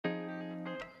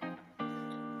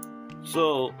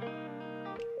So,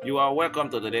 you are welcome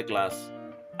to today's class.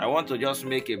 I want to just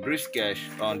make a brief sketch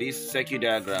on this circuit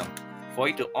diagram for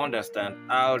you to understand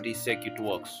how this circuit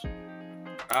works,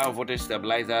 how voltage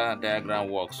stabilizer diagram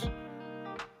works.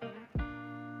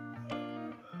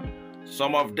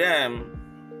 Some of them,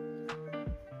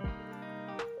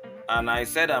 and I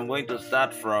said I'm going to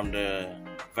start from the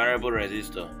variable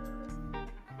resistor.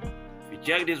 If you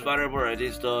check this variable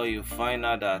resistor, you find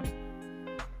out that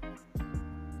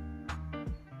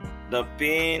the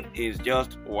pin is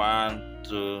just 1,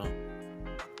 2,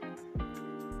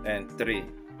 and 3.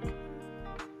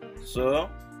 So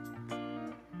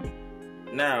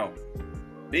now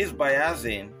this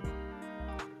biasing,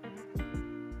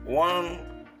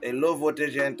 a low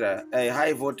voltage enter, a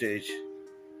high voltage,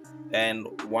 and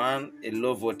a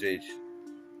low voltage.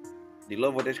 The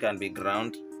low voltage can be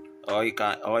ground, or you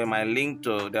might link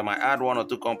to, they might add 1 or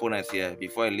 2 components here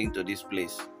before you link to this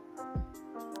place.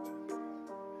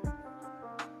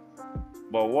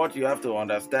 But what you have to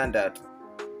understand that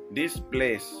this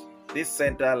place, this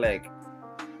center leg,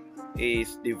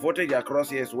 is the voltage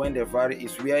across here is when the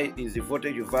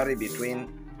voltage you vary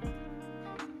between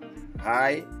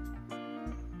high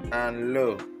and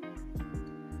low.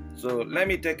 So let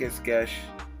me take a sketch.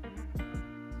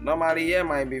 Normally here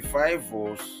might be 5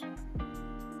 volts.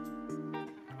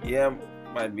 Here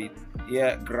might be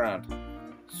ground.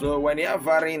 So when you are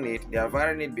varying it, they are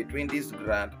varying it between this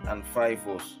ground and 5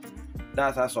 volts.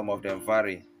 That's how some of them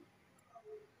vary.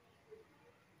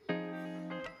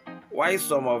 Why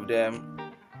some of them,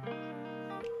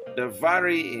 the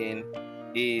varying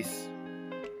is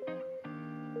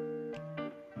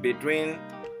between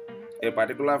a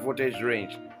particular voltage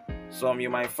range. Some you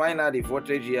might find out the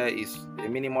voltage here is a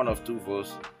minimum of 2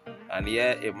 volts and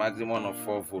here a maximum of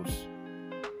 4 volts.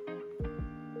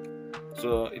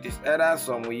 So it is either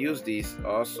some we use this,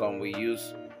 or some we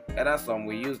use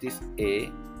this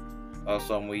A, or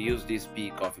some we use this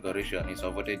B configuration in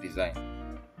some voltage design.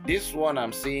 This one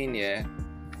I'm seeing here,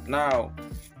 now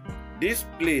this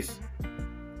place,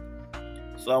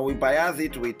 so we bias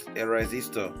it with a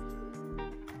resistor.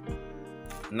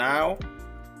 Now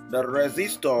the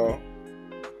resistor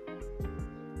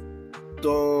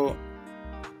to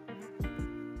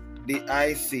the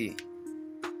IC,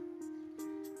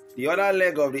 the other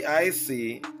leg of the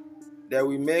IC, that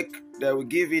we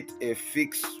give it a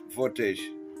fixed voltage.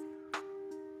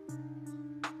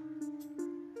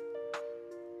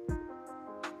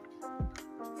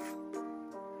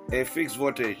 A fixed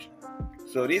voltage.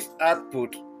 So this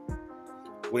output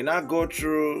will now go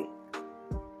through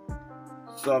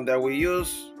some that we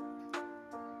use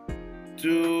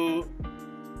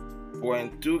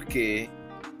 2.2K.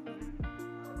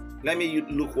 Let me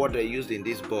look what they used in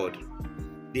this board.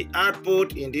 The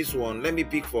output in this one, let me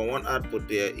pick for one output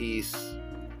there is,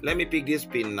 let me pick this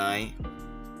pin 9.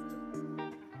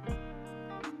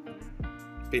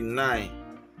 Pin 9.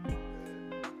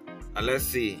 And let's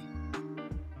see.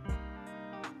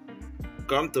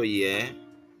 Come to here.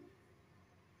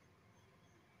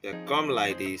 Come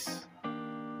like this.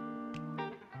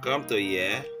 Come to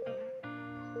here.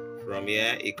 From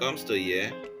here, it comes to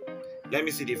here. Let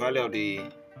me see the value of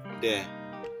there.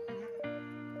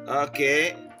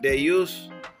 Okay, they use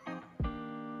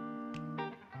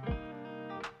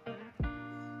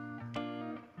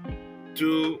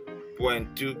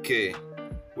 $2.2K,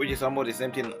 which is almost the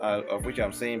same thing of which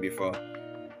I'm saying before.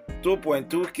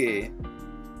 2.2K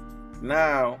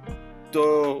now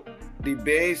to the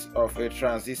base of a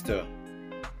transistor.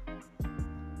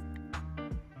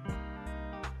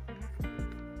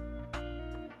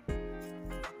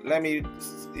 Let me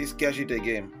sketch it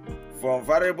again. From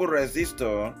variable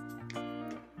resistor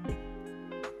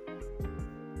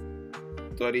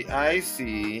to the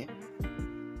IC,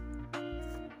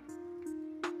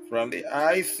 from the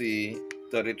IC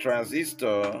to the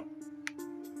transistor,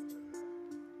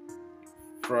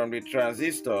 from the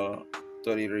transistor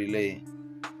to the relay.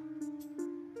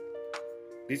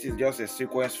 This is just a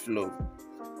sequence flow.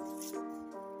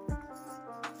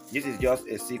 This is just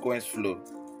a sequence flow.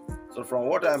 So from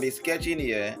what I'm sketching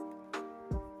here,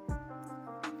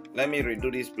 let me redo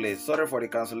this place. Sorry for the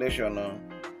cancellation.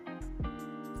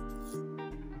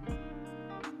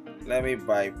 Let me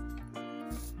buy.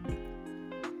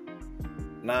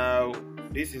 Now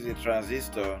this is a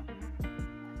transistor.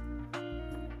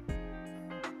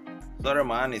 Sorry,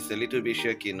 man, it's a little bit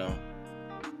shaky now.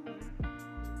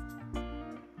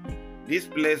 This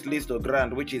place leads to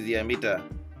ground, which is the emitter.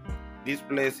 This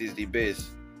place is the base.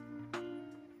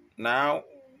 Now,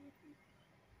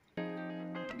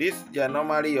 this is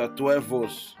normally your 12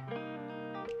 volts.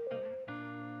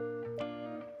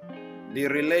 The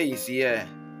relay is here.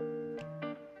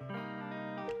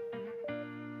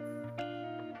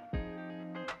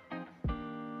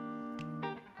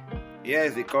 Here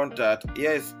is the contact.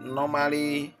 Here is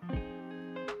normally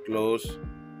closed.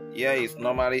 Here is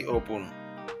normally open.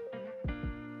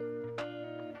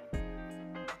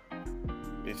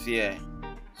 It's here.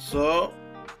 So,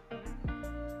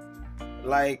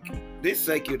 like this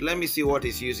circuit, let me see what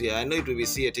is used here. I know it will be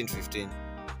C1815.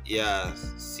 Yeah,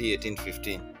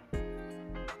 C1815.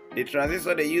 The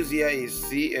transistor they use here is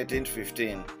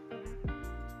C1815.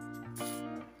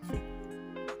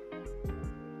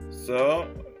 So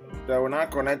they will now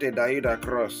connect a diode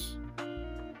across,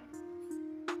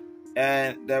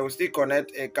 and they will still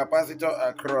connect a capacitor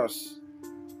across.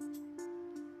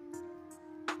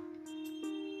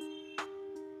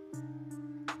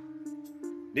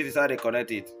 This is how they connect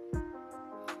it.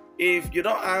 If you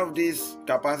don't have this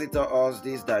capacitor or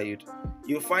this diode,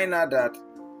 you find out that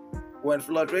when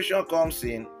fluctuation comes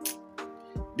in,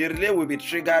 the relay will be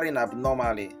triggering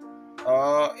abnormally,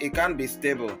 or it can't be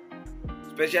stable,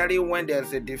 especially when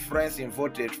there's a difference in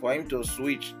voltage. For him to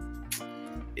switch,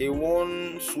 it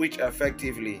won't switch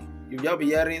effectively. You'll just be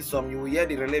hearing you will hear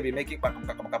the relay be making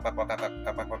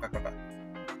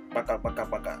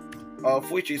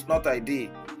of which is not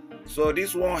ideal. So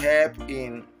this won't help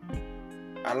in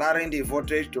allowing the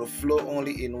voltage to flow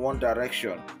only in one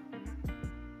direction.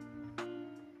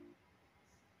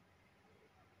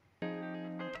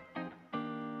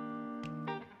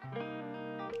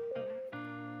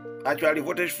 Actually,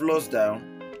 voltage flows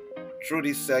down through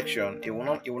this section. It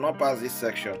will not pass this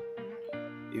section.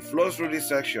 It flows through this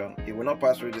section. It will not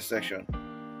pass through this section.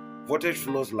 Voltage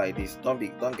flows like this. Don't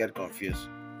get confused.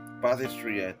 Passes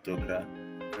through here to ground.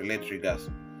 Relay triggers.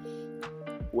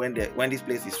 When this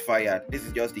place is fired, this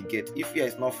is just the gate. If here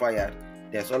is not fired,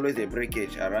 there's always a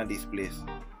breakage around this place,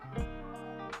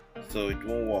 so it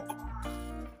won't work.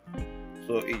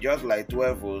 So it's just like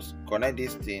 12 volts. Connect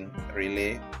this thing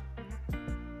relay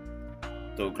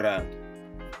to ground.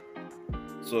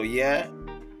 So here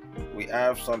we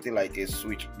have something like a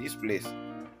switch. This place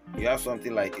you have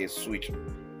something like a switch,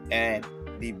 and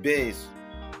the base,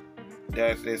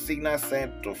 there's a signal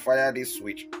sent to fire this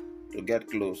switch to get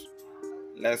close.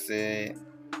 Let's say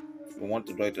we want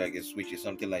to draw it like a switch, is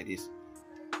something like this.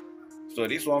 So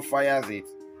this one fires it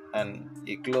and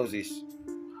it closes.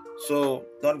 So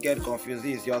don't get confused.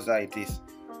 This is just how it is.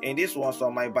 In this one,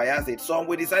 some might bias it. Some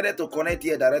we decided to connect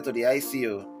here direct to the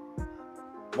ICO.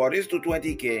 But this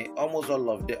 220K, almost all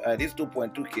of them, this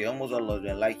 2.2K, almost all of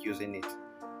them like using it.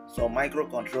 So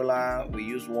microcontroller, we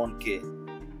use 1K.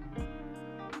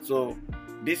 So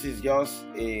this is just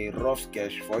a rough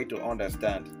sketch for you to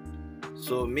understand.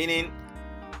 So meaning,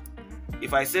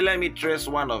 if I say let me trace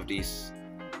one of these,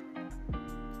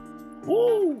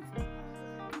 woo,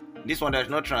 this one there's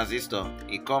no transistor,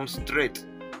 it comes straight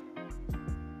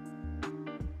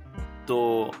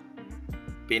to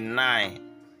pin 9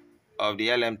 of the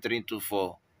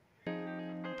LM324.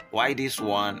 Why this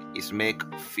one is made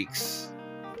fixed?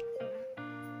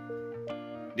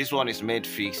 This one is made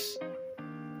fixed.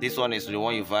 This one is the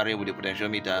one you vary with the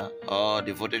potentiometer, or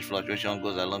the voltage fluctuation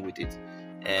goes along with it,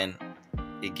 and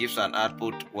it gives an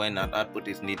output when an output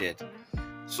is needed.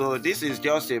 So this is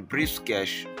just a brief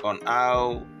sketch on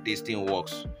how this thing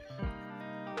works.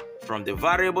 From the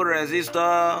variable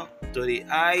resistor to the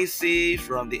IC,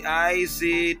 from the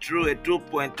IC through a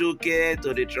 2.2K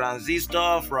to the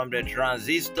transistor, from the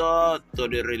transistor to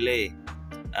the relay,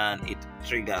 and it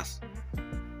triggers.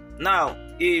 Now,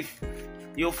 if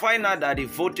you find out that the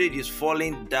voltage is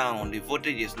falling down, the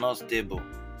voltage is not stable,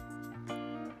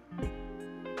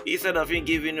 instead of him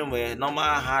giving him a normal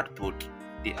output,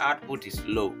 the output is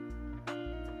low.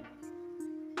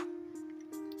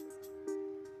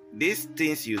 These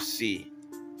things you see,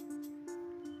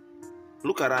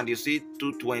 look around, you see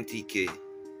 220K,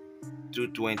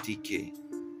 220K,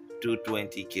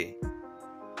 220K.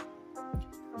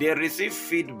 They receive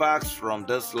feedbacks from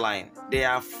this line. They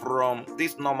are from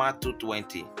this normal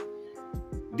 220.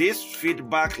 This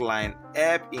feedback line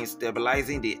helps in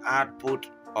stabilizing the output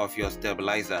of your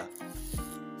stabilizer.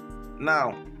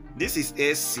 Now, this is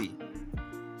AC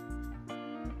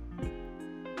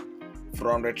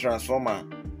from the transformer.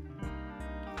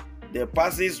 They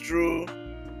passes through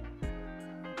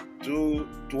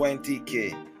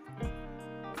 220K.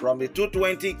 From the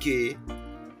 220K,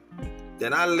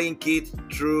 then I link it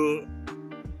through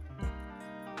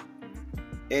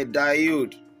a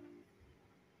diode.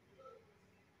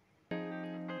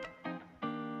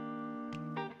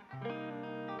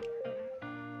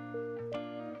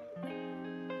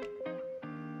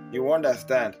 You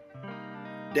understand?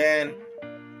 Then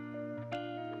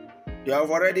you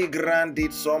have already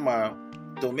grounded somehow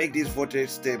to make this voltage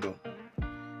stable.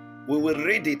 We will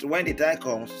read it when the time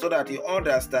comes so that you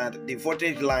understand the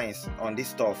voltage lines on this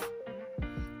stuff.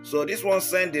 So this one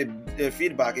send the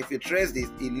feedback. If you trace this,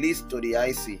 it leads to the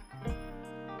IC.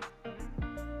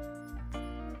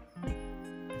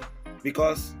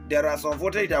 Because there are some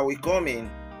voltage that will come in,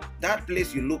 that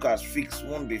place you look as fixed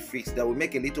won't be fixed. That will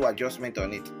make a little adjustment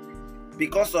on it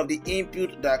because of the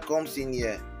input that comes in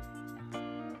here.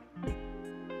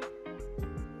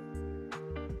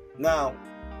 Now,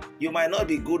 you might not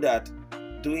be good at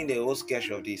doing the whole sketch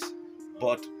of this,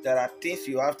 but there are things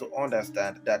you have to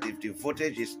understand, that if the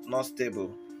voltage is not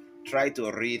stable, try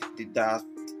to read the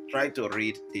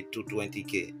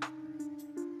 220K.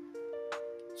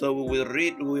 So we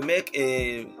will make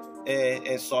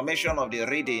a summation of the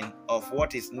reading of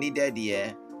what is needed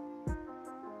here.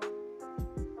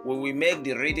 We will make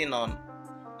the reading on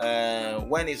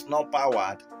when it's not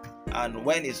powered and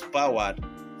when it's powered,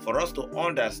 for us to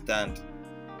understand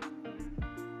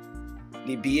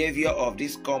the behavior of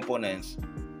these components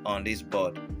on this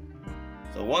board.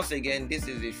 So once again, this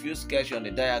is a few sketch on the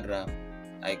diagram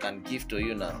I can give to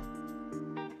you now.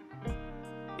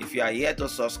 If you are here to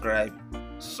subscribe.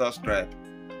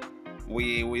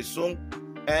 We will soon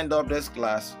end up this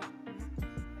class.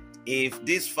 If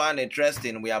this found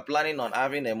interesting, we are planning on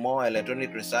having a more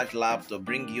electronic research lab to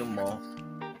bring you more.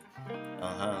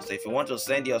 So if you want to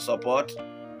send your support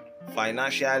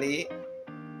financially,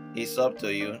 it's up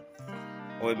to you.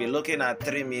 We'll be looking at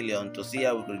 3 million to see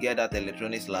how we could get that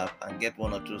electronics lab and get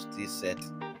 1 or 2 steel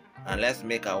sets, and let's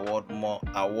make our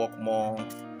work more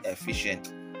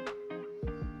efficient.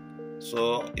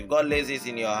 So if God lays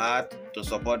in your heart to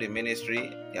support the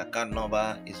ministry, the account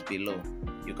number is below.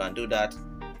 You can do that.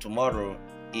 Tomorrow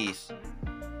is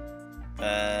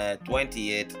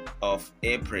 28th of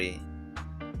April.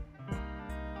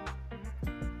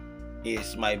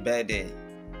 It's my birthday,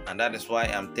 and that is why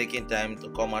I'm taking time to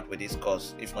come out with this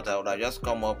course. If not, I would have just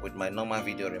come up with my normal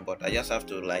video, but I just have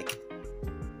to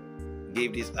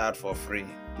give this out for free,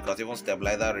 because even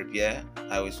stabilizer repair,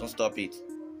 I will soon stop it.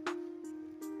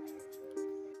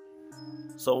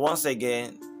 So once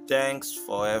again, thanks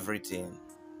for everything.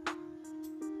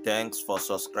 Thanks for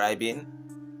subscribing.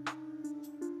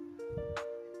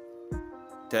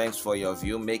 Thanks for your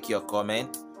view. Make your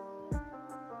comment.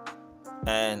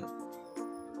 And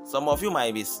some of you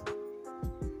might be...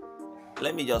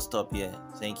 Let me just stop here.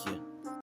 Thank you.